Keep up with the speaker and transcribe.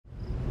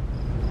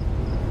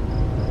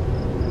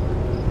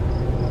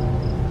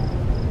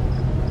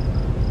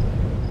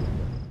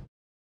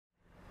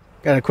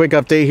Got a quick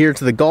update here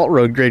to the Galt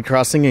road grade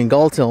crossing in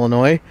Galt,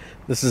 Illinois.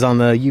 This is on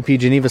the UP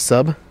Geneva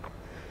Sub.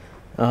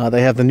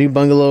 They have the new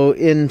bungalow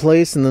in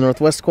place in the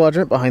northwest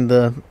quadrant behind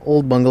the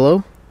old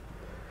bungalow.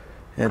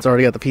 And it's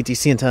already got the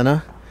PTC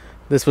antenna.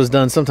 This was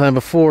done sometime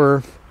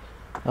before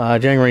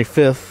January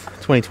 5th,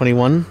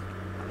 2021.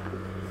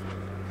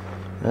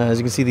 As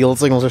you can see, the old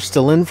signals are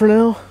still in for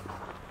now,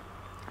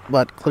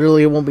 but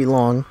clearly it won't be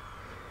long.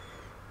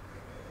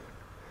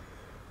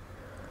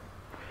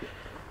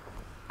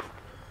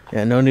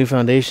 Yeah, no new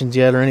foundations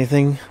yet or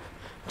anything,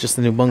 just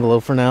the new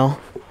bungalow for now.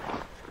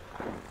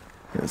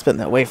 It's been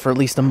that way for at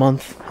least a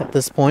month at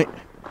this point.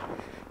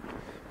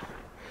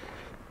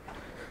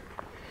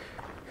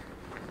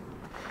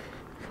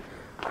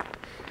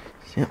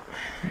 Yep,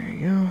 there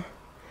you go.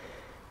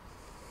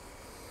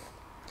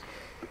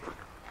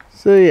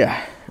 So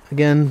yeah,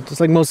 again, just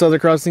like most other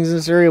crossings in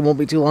this area, it won't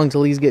be too long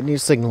till these get new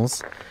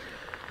signals.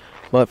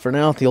 But for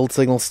now, the old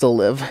signals still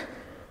live.